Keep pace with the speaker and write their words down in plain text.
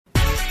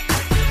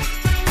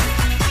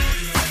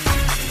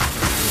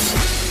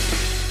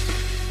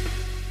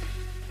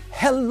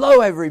Hello,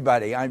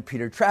 everybody. I'm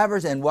Peter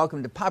Travers, and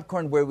welcome to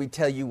Popcorn, where we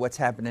tell you what's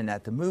happening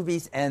at the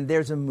movies. And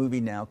there's a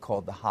movie now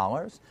called The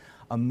Hollers,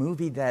 a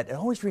movie that it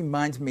always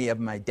reminds me of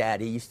my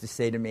dad. He used to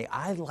say to me,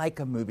 I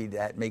like a movie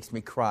that makes me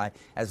cry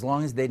as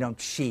long as they don't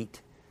cheat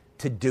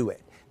to do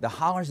it. The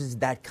Hollers is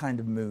that kind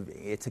of movie.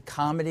 It's a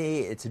comedy,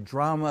 it's a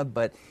drama,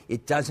 but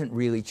it doesn't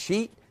really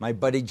cheat. My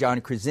buddy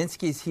John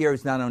Krasinski is here,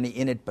 who's not only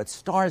in it, but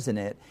stars in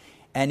it.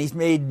 And he's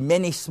made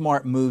many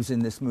smart moves in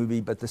this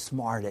movie, but the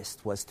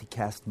smartest was to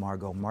cast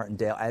Margo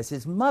Martindale as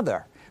his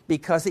mother,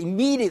 because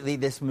immediately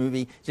this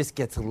movie just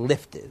gets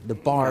lifted. The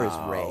bar is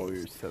raised. Oh,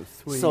 you're so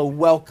sweet. So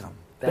welcome.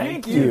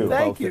 Thank you.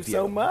 Thank you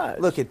so much.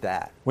 Look at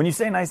that. When you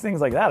say nice things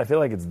like that, I feel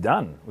like it's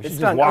done. We should It's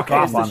just done. walk Okay,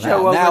 off is the on show that.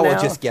 over Now we'll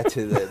now? just get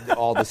to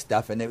all the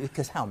stuff, and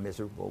because how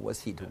miserable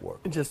was he to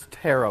work with? Just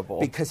terrible.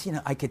 Because,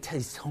 I could tell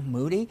he's so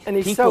moody. And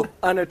he's People- so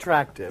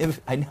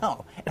unattractive. I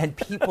know. And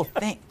people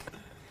think,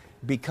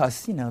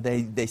 because,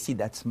 they see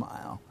that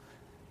smile.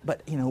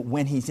 But,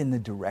 when he's in the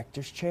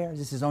director's chair,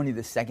 this is only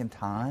the second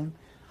time,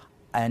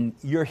 and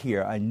you're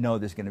here, I know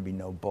there's going to be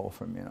no bull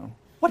from you.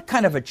 What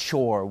kind of a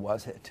chore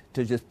was it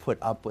to just put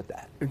up with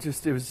that? It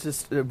was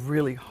just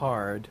really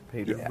hard,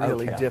 Peter, Yeah,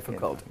 really okay.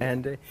 difficult.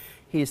 And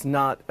he's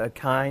not a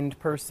kind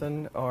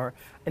person,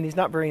 and he's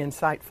not very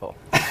insightful.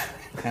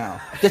 No.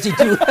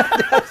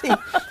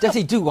 Does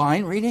he do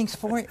line readings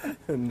for you?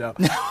 No.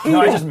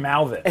 No, I just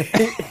mouth it.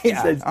 He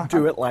says,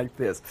 do it like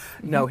this.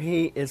 No,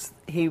 he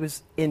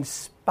was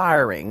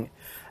inspiring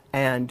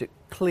and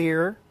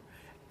clear,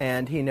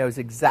 and he knows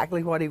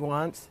exactly what he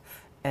wants,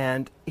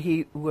 and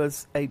he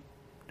was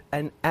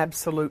an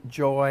absolute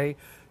joy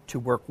to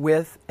work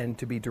with and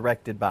to be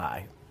directed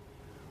by.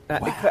 Wow.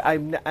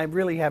 I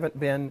really haven't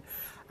been,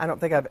 I don't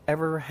think I've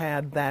ever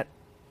had that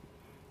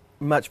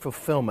much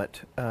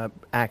fulfillment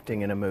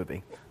acting in a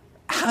movie.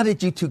 How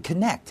did you two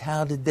connect?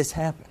 How did this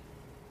happen?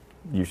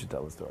 You should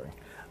tell the story.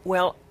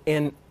 Well,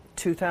 in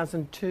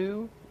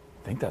 2002,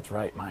 I think that's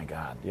right. My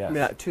God, yes.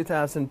 yeah,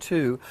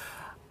 2002,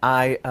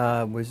 I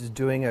was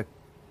doing a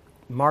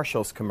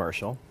Marshall's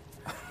commercial,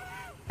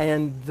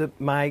 and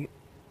my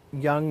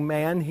young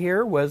man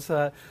here was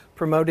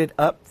promoted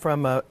up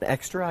from an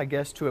extra, I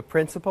guess, to a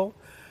principal,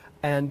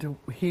 and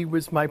he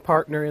was my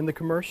partner in the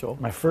commercial.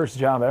 My first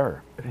job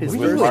ever. His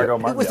was first- Margo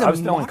It was Martindale. a I was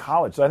still in Mar-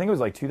 college, so I think it was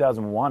like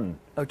 2001.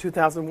 Oh,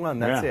 2001,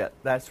 that's Yeah. it.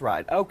 That's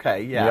right.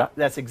 Okay, yeah, Yeah.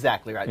 that's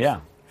exactly right. Yeah.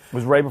 It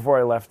was right before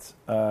I left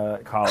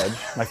college,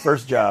 my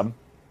first job.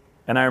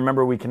 And I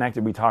remember we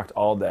connected, we talked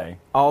all day.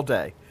 All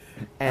day.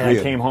 And And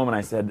I came home and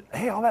I said,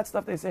 hey, all that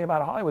stuff they say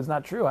about Hollywood's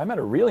not true. I met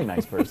a really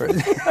nice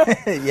person.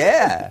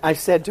 Yeah. I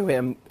said to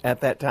him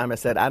at that time, I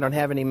said, I don't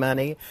have any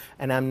money,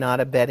 and I'm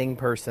not a betting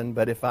person,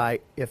 but if I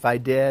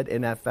did,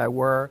 and if I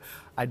were,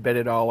 I'd bet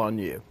it all on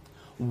you.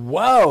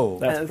 Whoa.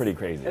 That's pretty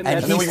crazy. and And,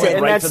 that's- then we he went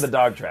said- right and to the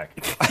dog track.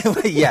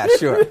 Yeah,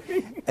 sure.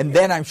 And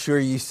then I'm sure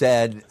you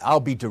said, I'll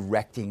be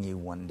directing you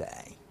one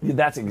day.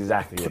 That's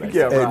exactly what I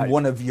Yeah, said. right. And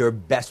one of your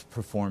best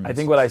performances. I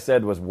think what I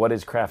said was, what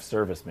does craft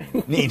service mean?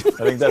 I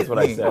think that's what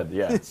I said,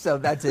 yeah. So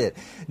that's it.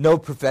 No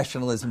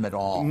professionalism at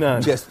all.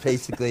 None. Just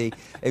basically,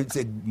 it's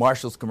a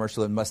Marshall's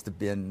commercial. It must have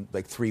been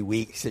like 3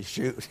 weeks to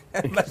shoot.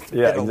 It must have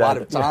Yeah, been a lot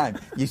of exactly.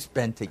 time you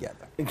spent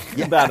together.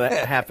 Yeah. About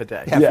a half a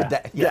day. Half Yeah. a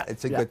day. Yeah, Yeah,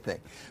 it's a yeah. good thing.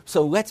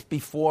 So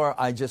before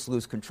I just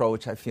lose control,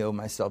 which I feel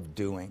myself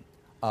doing,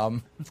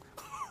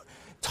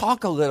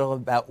 talk a little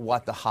about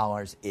what The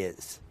Hollers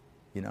is.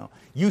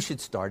 You should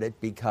start it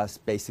because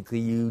basically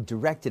you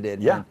directed it.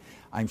 Yeah. And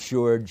I'm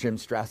sure Jim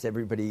Strass,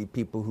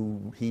 people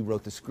who he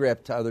wrote the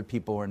script, other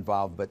people were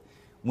involved, but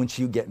once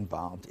you get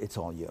involved, it's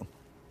all you.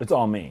 It's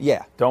all me.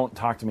 Yeah. Don't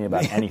talk to me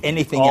about anything.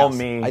 Anything it's all else.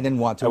 me. I didn't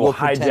want to. I will We'll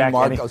hijack pretend any-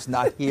 Margo's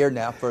not here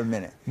now for a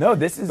minute. No,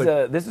 this is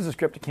a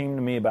script that came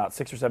to me about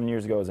 6 or 7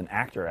 years ago as an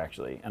actor,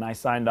 actually, and I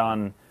signed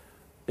on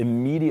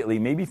immediately,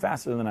 maybe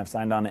faster than I've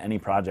signed on to any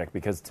project,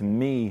 because to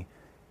me,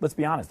 let's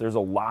be honest, there's a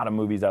lot of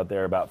movies out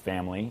there about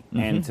family,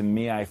 and to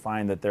me, I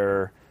find that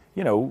they're,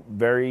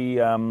 very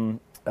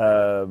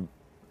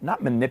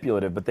not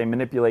manipulative, but they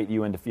manipulate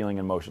you into feeling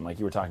emotion, like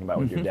you were talking about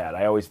with your dad.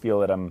 I always feel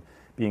that I'm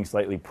being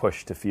slightly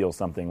pushed to feel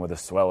something with a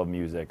swell of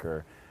music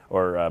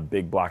or a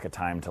big block of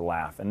time to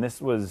laugh. And this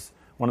was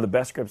one of the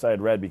best scripts I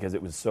had read because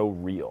it was so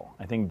real.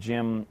 I think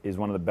Jim is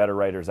one of the better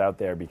writers out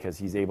there because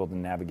he's able to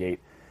navigate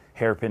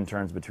hairpin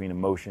turns between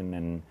emotion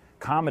and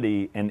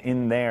comedy, and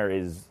in there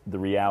is the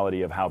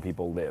reality of how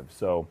people live.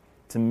 So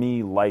to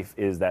me, life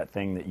is that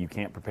thing that you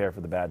can't prepare for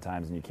the bad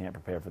times and you can't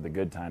prepare for the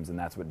good times, and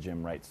that's what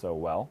Jim writes so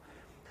well.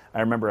 I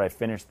remember I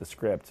finished the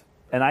script,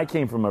 and I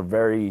came from a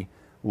very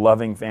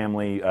loving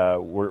family.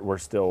 We're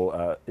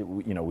still,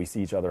 we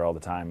see each other all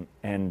the time.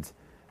 And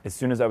as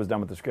soon as I was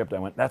done with the script, I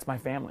went, that's my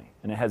family.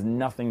 And it has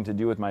nothing to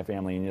do with my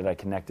family, and yet I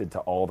connected to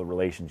all the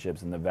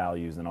relationships and the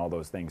values and all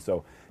those things.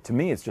 So to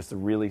me, it's just a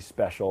really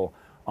special,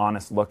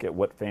 honest look at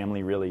what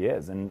family really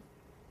is. And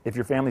if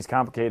your family's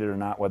complicated or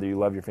not, whether you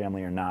love your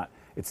family or not,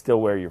 it's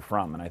still where you're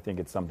from. And I think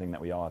it's something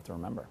that we all have to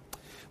remember.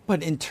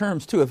 But in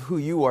terms, too, of who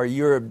you are,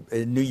 you're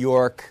a New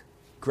York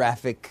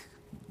graphic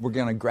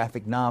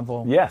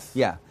novel. Yes.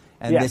 Yeah.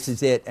 and this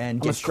is it.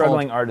 And I'm a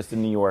struggling artist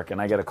in New York,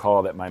 and I get a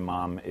call that my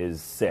mom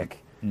is sick.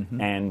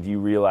 And you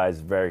realize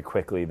very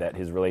quickly that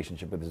his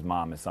relationship with his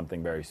mom is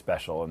something very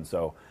special. And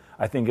so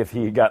I think if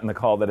he had gotten the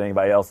call that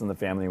anybody else in the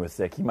family was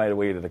sick, he might have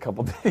waited a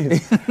couple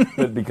days.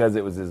 But because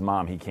it was his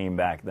mom, he came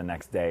back the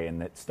next day,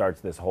 and it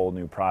starts this whole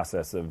new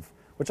process of,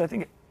 which I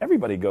think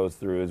everybody goes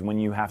through, is when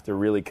you have to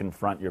really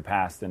confront your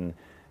past and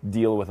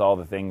deal with all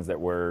the things that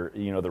were,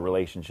 the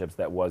relationships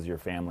that was your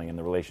family and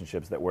the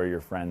relationships that were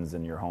your friends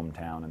in your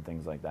hometown and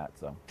things like that.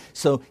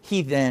 So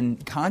he then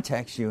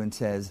contacts you and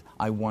says,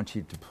 I want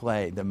you to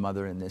play the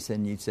mother in this.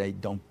 And you say,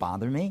 don't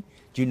bother me.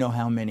 Do you know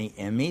how many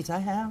Emmys I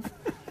have?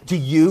 Do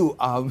you,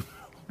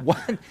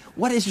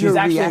 what is your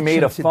reaction? She's actually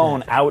made a to phone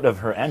that? out of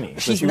her Emmy.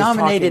 She's she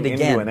nominated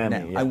into again. An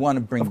Emmy, I want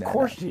to bring that up. Of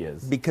course up, she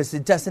is. Because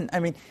it doesn't,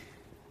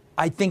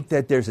 I think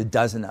that there's a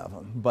dozen of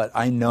them, but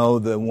I know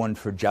the one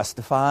for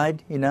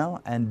Justified,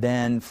 and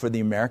then for The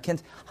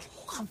Americans.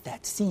 I love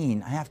that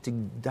scene. I have to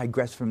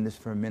digress from this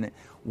for a minute,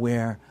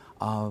 where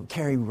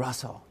Kerry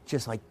Russell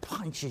just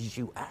punches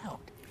you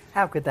out.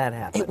 How could that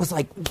happen? It was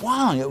like,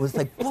 wow. It was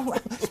like, how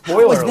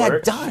Spoiler was that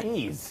alert. done?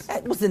 Jeez.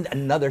 That was in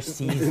another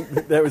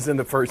season. That was in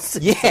the first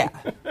season. Yeah.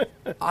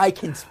 I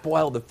can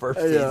spoil the first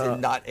season,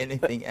 not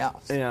anything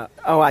else. Yeah.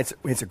 Oh,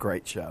 it's a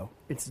great show.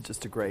 It's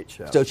just a great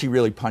show. So she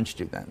really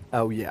punched you then?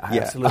 Oh, yeah,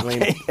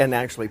 absolutely. Okay. And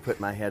actually put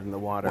my head in the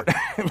water.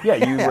 Yeah,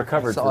 you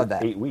recovered for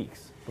that. 8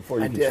 weeks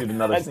before you could shoot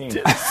another scene.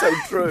 It's so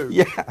true.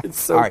 Yeah. It's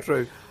so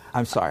true.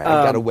 I'm sorry,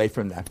 I got away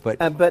from that. But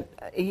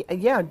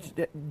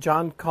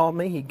John called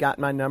me. He got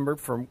my number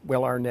from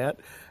Will Arnett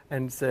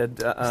and said... is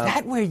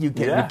that where you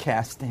get your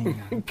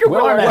casting?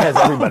 Will Arnett has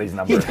everybody's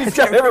number. He's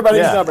got everybody's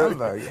Yeah.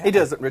 number. Yeah. He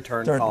doesn't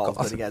return calls,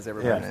 but he has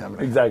everybody's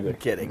number. Exactly. I'm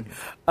kidding.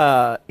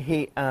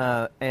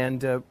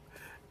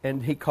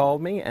 And he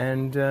called me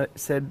and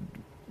said,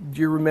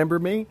 "Do you remember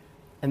me?"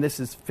 And this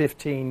is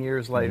 15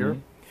 years later.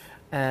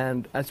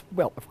 And I said,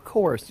 "Well, of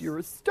course, you're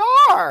a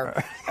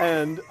star."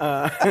 And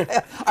I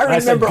I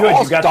said, remember good,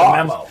 all you got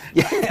stars. the memo.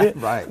 Yeah,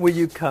 right. will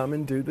you come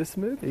and do this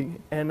movie?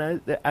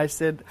 And I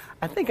said,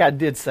 I think I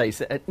did say,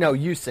 no,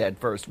 you said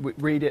first,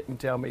 read it and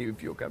tell me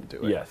if you'll come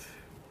do it. Yes.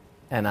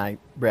 And I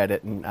read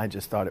it, and I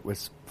just thought it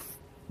was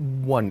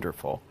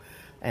wonderful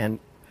and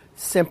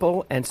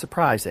simple and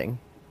surprising,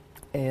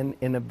 and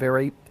in a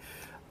very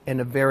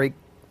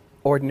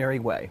ordinary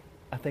way.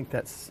 I think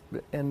that's,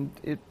 and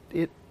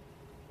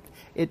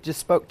it just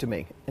spoke to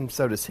me, and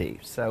so does he.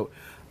 So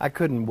I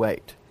couldn't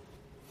wait.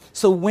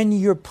 So when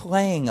you're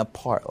playing a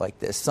part like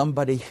this,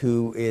 somebody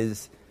who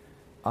is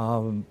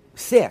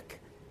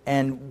sick,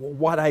 and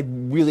what I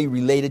really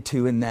related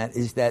to in that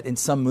is that in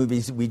some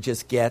movies we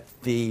just get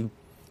the,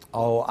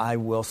 I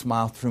will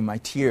smile through my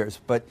tears,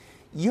 but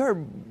you're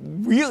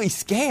really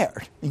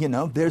scared.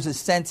 There's a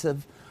sense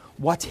of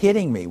what's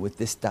hitting me with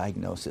this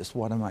diagnosis.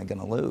 What am I going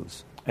to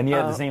lose? And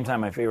yet, at the same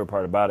time, my favorite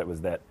part about it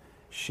was that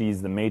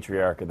she's the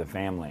matriarch of the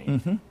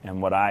family.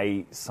 And what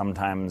I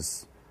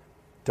sometimes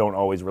don't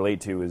always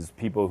relate to is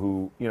people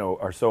who,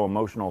 are so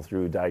emotional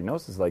through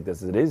diagnosis like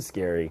this. It is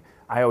scary.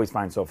 I always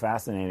find so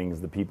fascinating is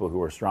the people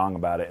who are strong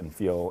about it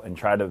and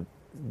try to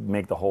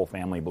make the whole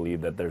family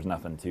believe that there's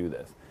nothing to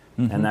this.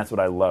 And that's what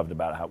I loved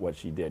about what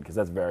she did, because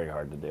that's very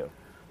hard to do.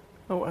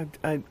 Oh,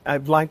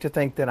 I'd like to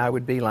think that I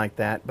would be like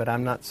that, but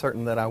I'm not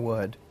certain that I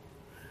would.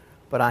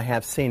 But I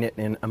have seen it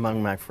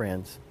among my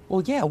friends.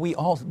 Well, yeah,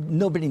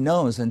 nobody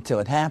knows until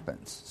it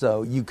happens.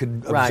 So you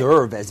could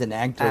observe as an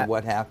actor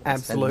what happens.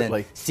 Absolutely. And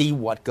then see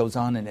what goes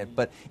on in it.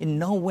 But in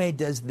no way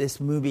does this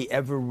movie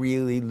ever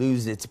really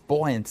lose its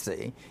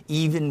buoyancy,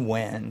 even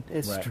when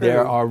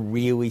there are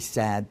really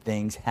sad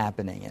things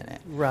happening in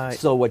it. Right.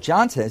 So what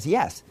John says,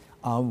 yes,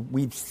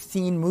 we've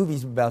seen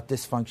movies about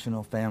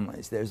dysfunctional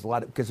families. There's a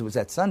lot because it was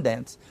at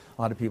Sundance.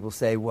 A lot of people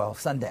say, well,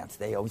 Sundance,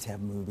 they always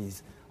have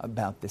movies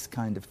about this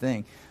kind of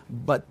thing,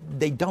 but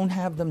they don't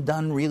have them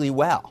done really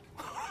well.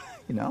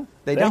 They don't.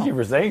 Thank you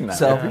for saying that.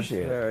 I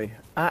appreciate it.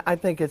 I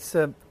think it's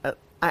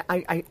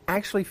I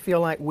actually feel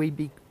like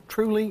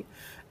truly,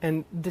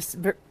 and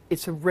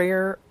it's a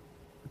rare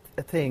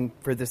thing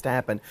for this to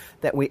happen,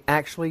 that we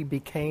actually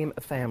became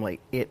a family.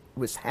 It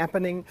was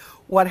happening.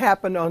 What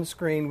happened on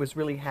screen was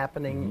really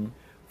happening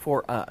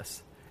for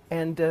us,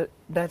 and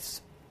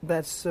that's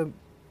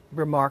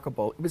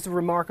remarkable. It was a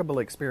remarkable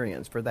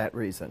experience for that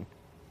reason.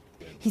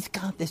 He's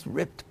got this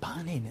ripped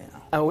body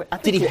now. Oh,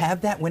 did he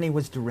have that when he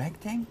was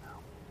directing?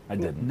 I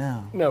didn't.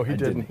 No, he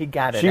didn't. He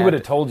got it. She would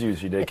have told you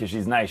she did, because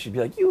she's nice. She'd be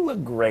like, "You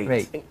look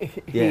great."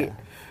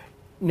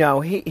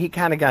 He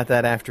kind of got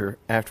that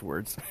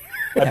afterwards.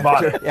 I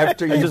bought it.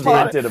 After you just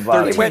rented a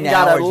body. He went and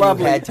got a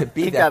lovely. You had to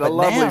be there, got a but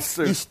lovely now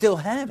suit. you still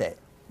have it.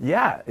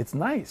 Yeah, it's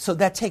nice. So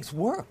that takes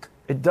work.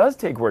 It does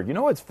take work. You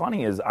know what's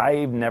funny is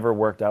I've never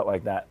worked out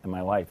like that in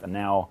my life, and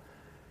now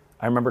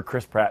I remember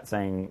Chris Pratt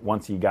saying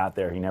once he got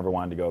there, he never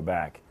wanted to go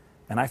back.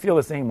 And I feel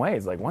the same way.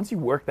 It's like once you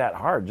work that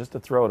hard, just to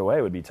throw it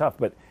away would be tough.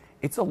 But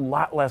it's a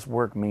lot less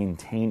work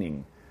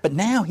maintaining. But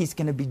now he's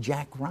going to be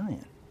Jack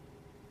Ryan.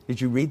 Did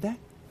you read that?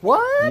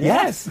 What?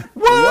 Yes.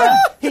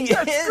 What? He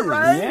is.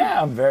 Right?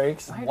 Yeah, I'm very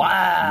excited.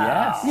 Wow.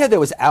 Yes. Yeah, there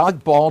was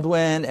Alec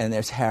Baldwin, and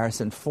there's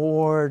Harrison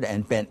Ford,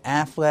 and Ben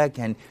Affleck,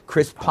 and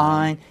Chris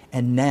Pine,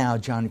 and now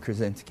John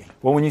Krasinski.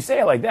 Well, when you say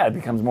it like that, it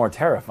becomes more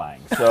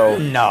terrifying. So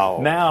No.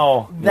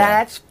 now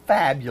That's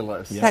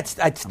fabulous. That's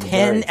very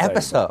 10 excited.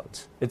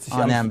 episodes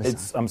on I'm,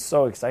 Amazon. I'm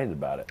so excited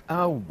about it.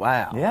 Oh,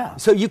 wow. Yeah.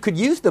 So you could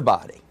use the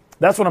body.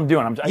 That's what I'm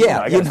doing. I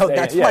gotta stay-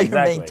 that's yeah, why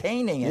exactly. you're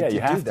maintaining it Yeah, to you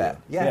do have to.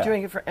 that. Yeah. You're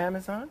doing it for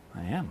Amazon?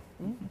 I am.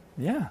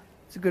 Yeah.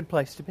 It's a good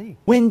place to be.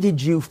 When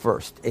did you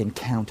first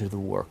encounter the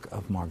work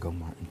of Margo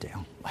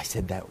Martindale? I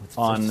said that was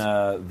On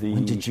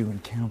when did the you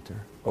encounter?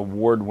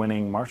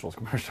 award-winning Marshalls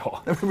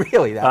commercial.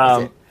 Really, that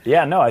was it.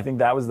 Yeah, no, I think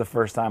that was the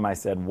first time I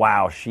said,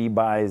 wow, she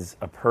buys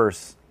a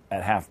purse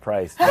at half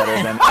price better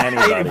than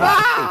anybody.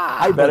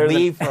 I Better than-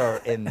 believe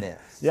her in this.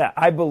 Yeah,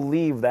 I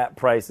believe that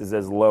price is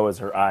as low as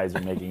her eyes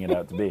are making it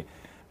out to be.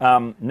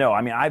 No,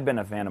 I mean, I've been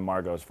a fan of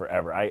Margot's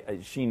forever.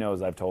 She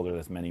knows I've told her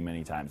this many,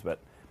 many times, but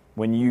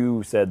when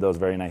you said those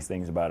very nice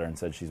things about her and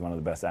said she's one of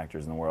the best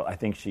actors in the world, I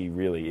think she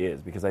really is,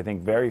 because I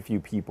think very few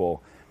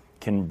people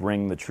can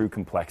bring the true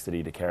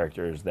complexity to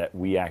characters that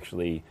we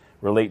actually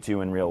relate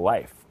to in real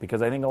life.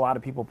 Because I think a lot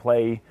of people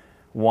play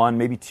one,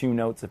 maybe two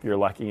notes if you're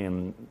lucky,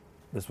 and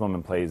this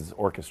woman plays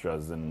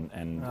orchestras and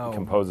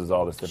composes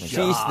all this different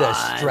She's stuff.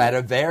 the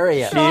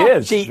Stradivarius. She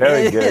is. She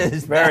Very is. good.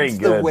 Very That's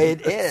good. the way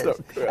it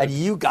is. And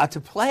you got to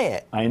play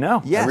it. I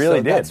know. Yeah, I really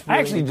so did. that's I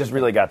actually really just good.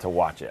 really got to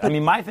watch it. I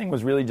mean, my thing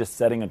was really just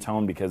setting a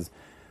tone because,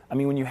 I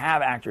mean, when you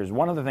have actors,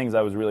 one of the things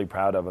I was really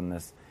proud of in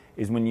this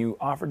is when you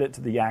offered it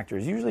to the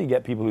actors, usually you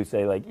get people who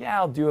say, like, yeah,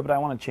 I'll do it, but I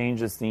want to change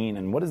this scene,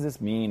 and what does this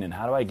mean, and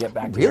how do I get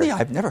back to Really? her?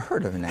 I've never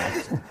heard of an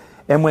actor.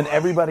 And when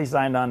everybody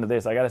signed on to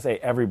this, I got to say,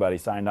 everybody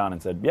signed on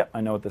and said, yep,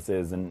 I know what this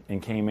is, and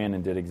came in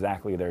and did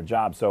exactly their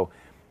job. So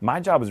my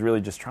job was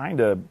really just trying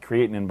to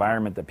create an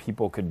environment that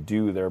people could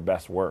do their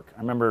best work.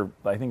 I remember,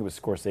 I think it was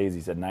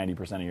Scorsese said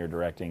 90% of your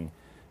directing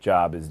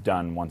job is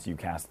done once you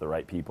cast the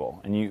right people.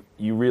 And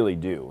you really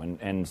do.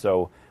 And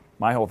so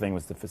my whole thing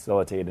was to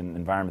facilitate an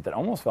environment that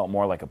almost felt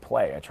more like a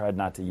play. I tried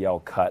not to yell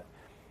cut.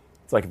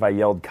 It's like if I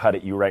yelled cut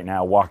at you right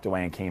now, walked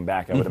away and came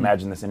back, I would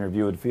imagine this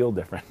interview would feel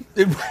different.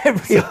 It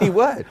really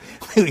would.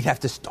 We'd have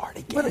to start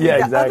again. Yeah,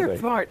 the exactly. other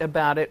part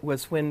about it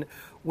was when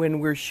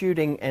we're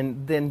shooting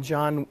and then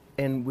John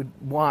would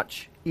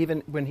watch,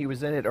 even when he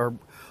was in it or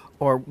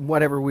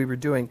whatever we were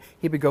doing,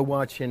 he would go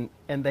watch and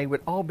they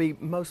would all be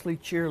mostly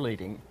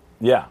cheerleading.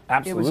 Yeah, It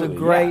absolutely. was a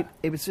great, yeah.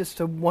 it was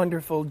just a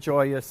wonderful,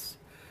 joyous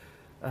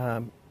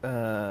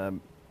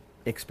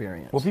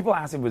experience. Well, people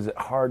ask if it was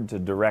hard to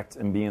direct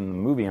and be in the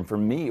movie, and for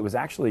me, it was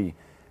actually,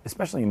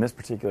 especially in this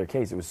particular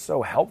case, it was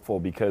so helpful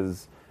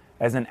because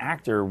as an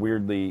actor,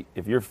 weirdly,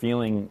 if you're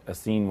feeling a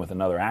scene with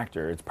another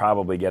actor, it's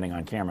probably getting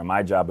on camera.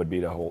 My job would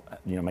be to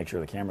make sure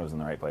the camera was in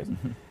the right place.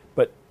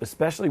 But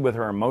especially with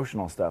her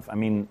emotional stuff, I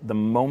mean, the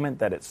moment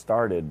that it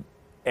started,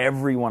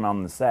 everyone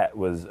on the set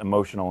was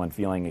emotional and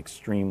feeling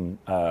extremely,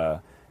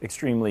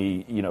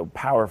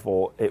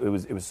 powerful. It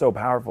was so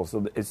powerful.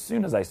 So as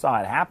soon as I saw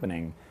it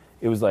happening,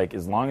 it was like,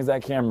 as long as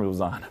that camera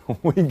was on,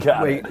 we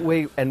got it.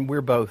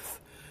 We're both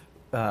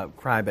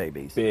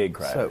crybabies. Big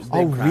crybabies. So, big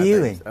Oh,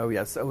 really? crybabies. Oh,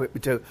 yes. So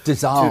to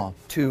Dissolve.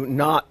 To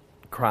not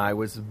cry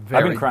was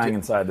very. I've been crying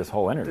inside this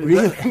whole interview.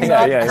 Really?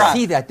 Yeah. I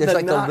see that. There's The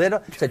like not- a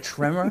little, it's a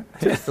tremor,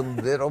 just a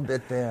little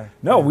bit there.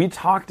 No, we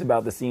talked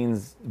about the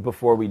scenes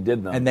before we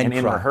did them. And then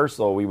in cry.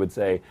 rehearsal, we would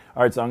say,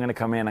 all right, so I'm going to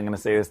come in, I'm going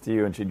to say this to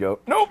you. And she'd go,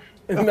 nope.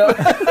 No,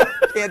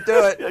 Can't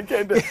do it. I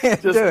can't do it.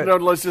 Can't Just, do it. no,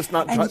 let's just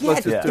not. And Let's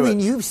yet, just I do mean,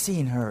 it. you've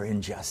seen her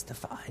in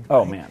Justified. Oh,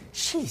 right? man.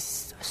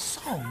 She's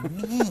so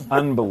mean.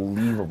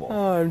 Unbelievable.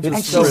 I'm It's just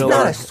And so she's not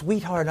dark. a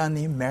sweetheart on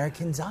the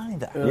Americans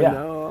either. Yeah.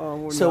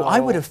 No, So no. I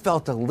would have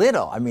felt a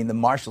little. I mean, the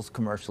Marshalls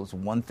commercial is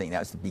one thing. That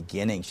was the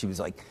beginning. She was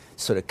like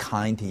sort of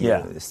kind to you,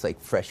 Yeah. this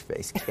like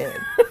fresh-faced kid.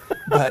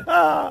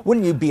 But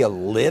wouldn't you be a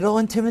little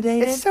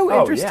intimidated? It's so Oh,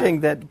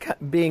 interesting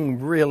that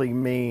being really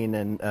mean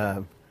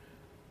and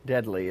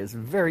deadly is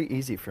very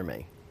easy for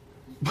me.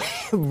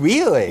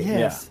 Really?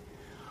 Yes.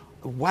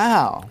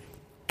 Wow.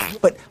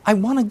 But I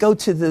want to go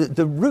to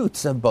the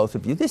roots of both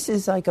of you. This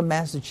is like a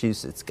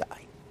Massachusetts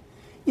guy.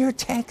 You're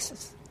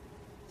Texas.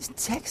 It's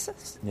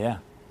Texas. Yeah.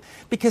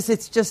 Because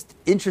it's just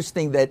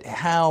interesting that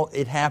how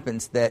it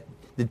happens that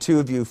the two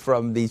of you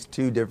from these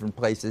two different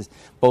places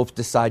both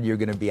decide you're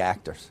going to be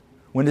actors.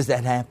 When does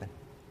that happen?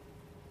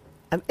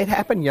 And it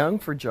happened young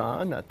for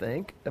John, I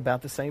think,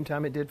 about the same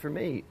time it did for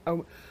me.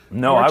 Oh,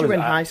 No, weren't I you was in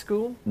high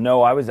school?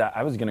 No, I was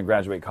going to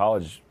graduate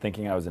college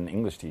thinking I was an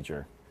English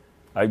teacher.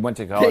 I went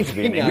to college to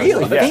be an Thinking English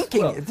Really? teacher. Yeah.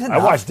 Thinking? Well, It's I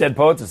enough. watched Dead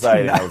Poet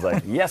Society and I was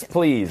like, yes,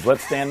 please,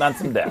 let's stand on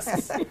some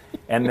desks.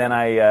 And then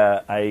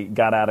I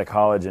got out of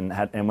college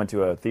and went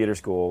to a theater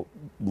school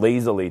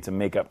lazily to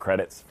make up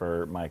credits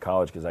for my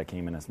college because I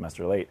came in a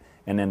semester late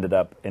and ended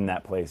up in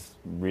that place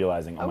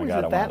realizing, oh my was God, it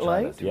I want that to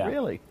try late? this. Yeah.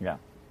 Really? Yeah.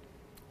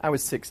 I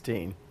was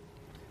 16.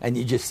 And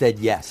you just said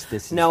yes.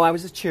 This is No, I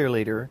was a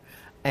cheerleader,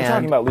 We're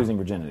talking about losing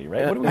virginity,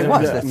 right? What are we I doing?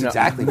 was. That's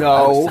exactly what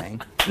I was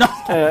saying. No.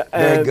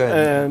 Very good.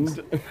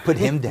 And Put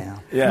him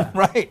down. Yeah.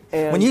 Right.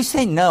 And- when you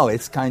say no,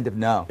 it's kind of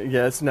no.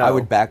 Yes, no. I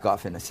would back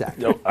off in a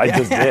second. No, I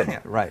just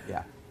did. Right,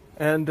 yeah.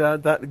 And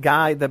that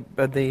guy,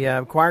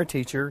 the choir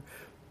teacher,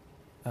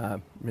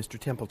 Mr.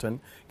 Templeton,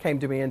 came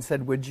to me and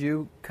said, "Would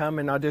you come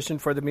and audition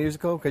for the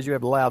musical? Because you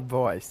have a loud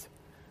voice."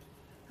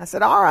 I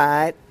said, "All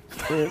right."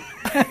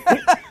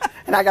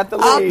 And I got the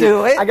lead. I'll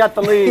do it. I got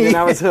the lead, and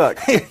I was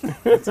hooked.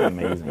 That's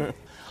amazing.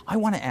 I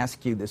want to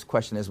ask you this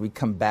question as we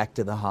come back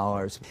to the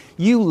Hollers.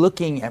 You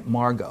looking at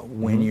Margo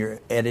when you're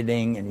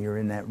editing and you're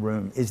in that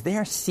room, is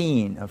there a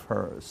scene of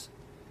hers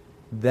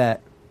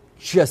that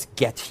just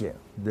gets you?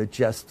 That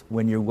just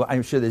when you're,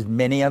 I'm sure there's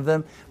many of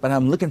them, but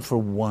I'm looking for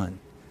one.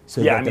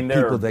 So Yeah, that I mean, the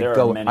people there that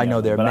go, are many I know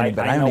of there are them, many,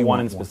 but I know only one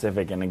want in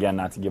specific, and again,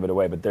 not to give it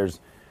away, but there's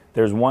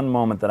one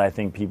moment that I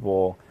think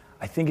people,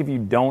 I think if you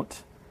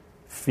don't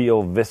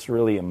feel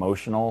viscerally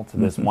emotional to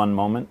this one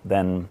moment,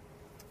 then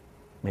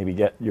maybe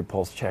get your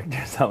pulse checked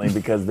or something,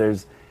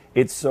 because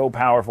it's so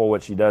powerful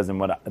what she does. And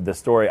what the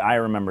story I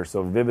remember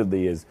so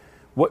vividly is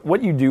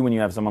what you do when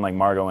you have someone like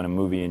Margo in a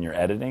movie and you're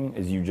editing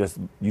is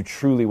you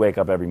truly wake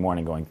up every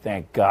morning going,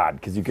 thank God,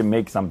 because you can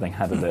make something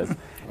out of this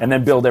and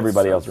then build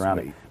everybody else around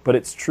it. But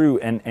it's true.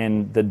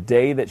 And the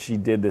day that she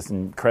did this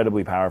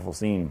incredibly powerful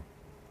scene,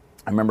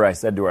 I remember I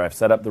said to her, I've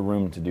set up the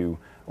room to do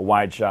a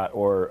wide shot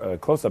or a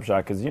close-up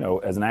shot, because,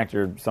 as an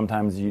actor,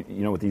 sometimes,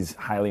 with these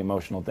highly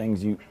emotional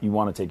things, you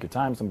want to take your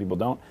time. Some people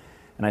don't.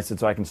 And I said,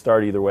 so I can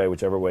start either way,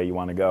 whichever way you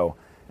want to go.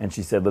 And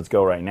she said, let's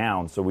go right now.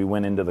 And so we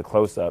went into the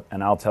close-up,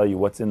 and I'll tell you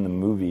what's in the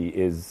movie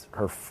is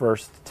her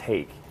first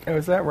take. Oh,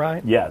 is that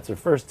right? Yeah, it's her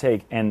first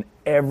take, and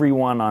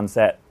everyone on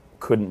set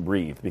couldn't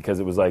breathe, because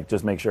it was like,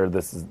 just make sure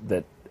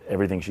that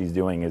everything she's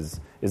doing is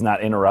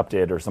not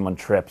interrupted, or someone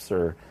trips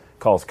or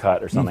calls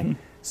cut or something.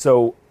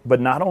 So,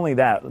 but not only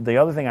that, the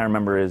other thing I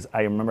remember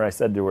I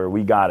said to her,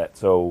 we got it.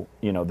 So,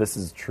 this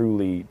is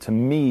truly, to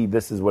me,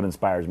 this is what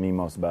inspires me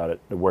most about it,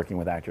 working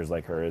with actors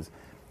like her, is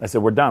I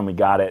said, we're done, we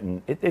got it.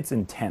 And it's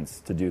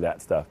intense to do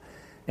that stuff.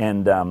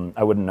 And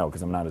I wouldn't know,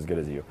 because I'm not as good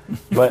as you.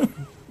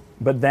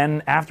 But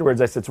then afterwards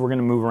I said, so we're going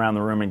to move around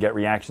the room and get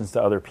reactions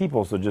to other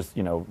people, so just,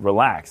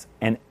 relax.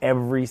 And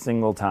every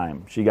single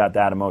time she got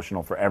that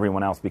emotional for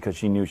everyone else, because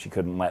she knew she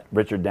couldn't let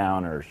Richard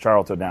down or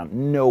Charlotte down.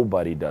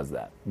 Nobody does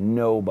that.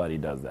 Nobody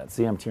does that.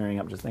 See, I'm tearing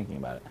up just thinking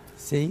about it.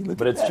 See? Look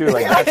But at it's that. true.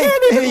 Like, I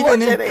can't even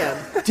look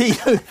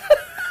it in.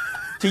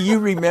 Do you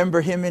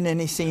remember him in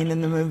any scene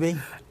in the movie?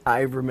 I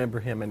remember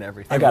him and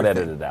everything. I got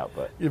edited out,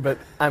 but... Yeah, but,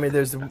 I mean,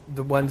 there's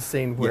the one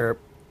scene where,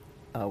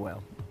 oh,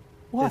 well.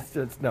 What?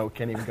 No,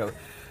 can't even go.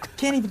 I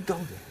can't even go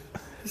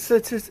there. So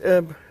it's just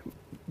the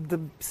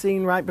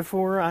scene right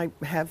before I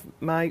have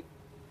my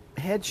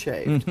head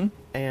shaved,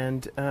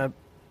 and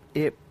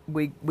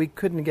we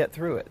couldn't get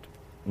through it.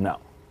 No.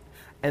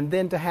 And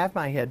then to have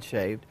my head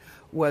shaved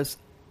was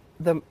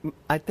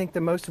I think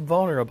the most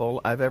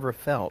vulnerable I've ever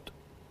felt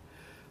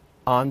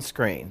on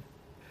screen.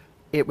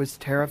 It was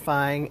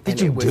terrifying. Did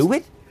you do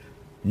it?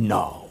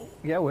 No.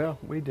 Yeah, well,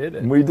 we did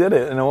it. We did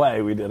it. In a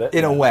way, we did it.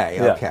 In a way,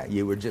 Yeah. okay.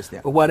 You were just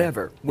there.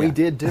 Whatever. We Yeah.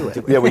 did do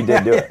it. Yeah, we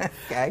did do it.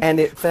 Okay. And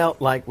it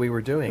felt like we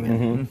were doing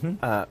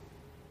it.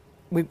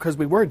 Because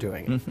we were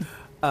doing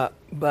it.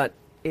 But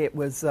it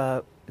was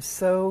I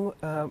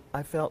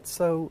felt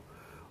so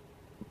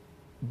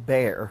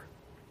bare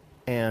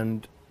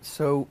and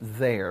so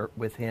there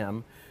with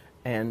him,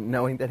 and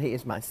knowing that he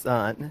is my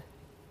son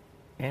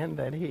and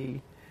that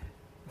he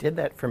did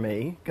that for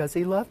me because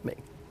he loved me.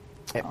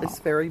 It was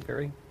very,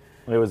 very...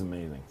 It was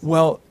amazing.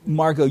 Well,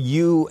 Margo,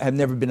 you have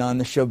never been on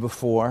the show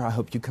before. I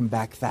hope you come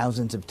back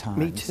thousands of times.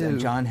 Me too. And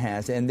John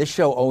has. And this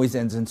show always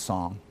ends in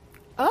song.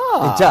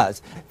 Ah! It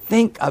does.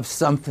 Think of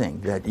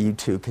something that you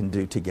two can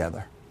do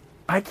together.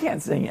 I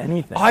can't sing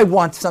anything. I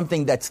want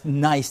something that's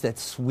nice,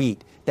 that's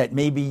sweet, that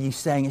maybe you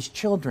sang as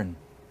children.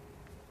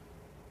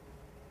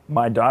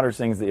 My daughter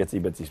sings the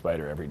Itsy Bitsy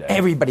Spider every day.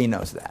 Everybody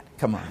knows that.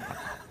 Come on.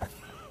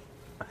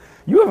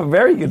 You have a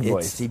very good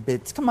voice. Itsy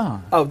bits. Come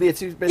on. Oh, the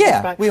Itsy Bitsy Yeah,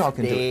 Spider. we all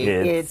can do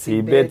it.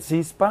 Itsy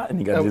Bitsy Spider. And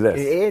you got to do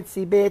this.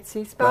 Itsy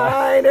Bitsy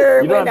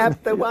Spider You don't went have up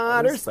to- the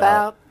water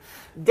spout.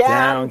 spout.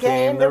 Down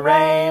came the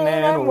rain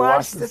and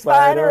washed the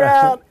spider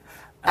out.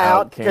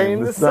 Out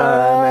came the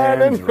sun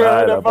and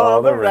dried up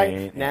all the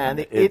rain. Now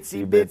the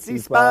itsy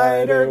bitsy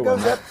spider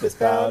goes up the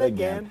spout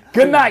again.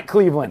 Good night,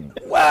 Cleveland.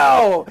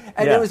 Wow!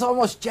 And Yeah. it was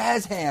almost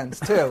jazz hands,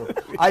 too.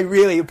 I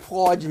really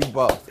applaud you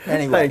both.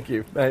 Anyway.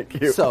 Thank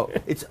you. So,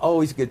 it's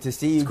always good to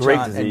see you, great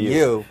John, to see and you.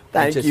 you.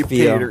 Thank just you,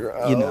 feel, Peter.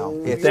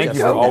 It's Thank just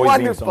you for so always being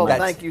wonderful. so nice.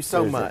 Thank you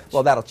so much.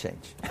 Well, that'll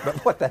change.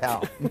 But what the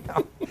hell?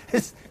 No,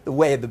 it's the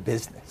way of the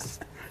business.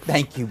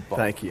 Thank you both.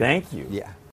 Thank you. Thank you. Yeah.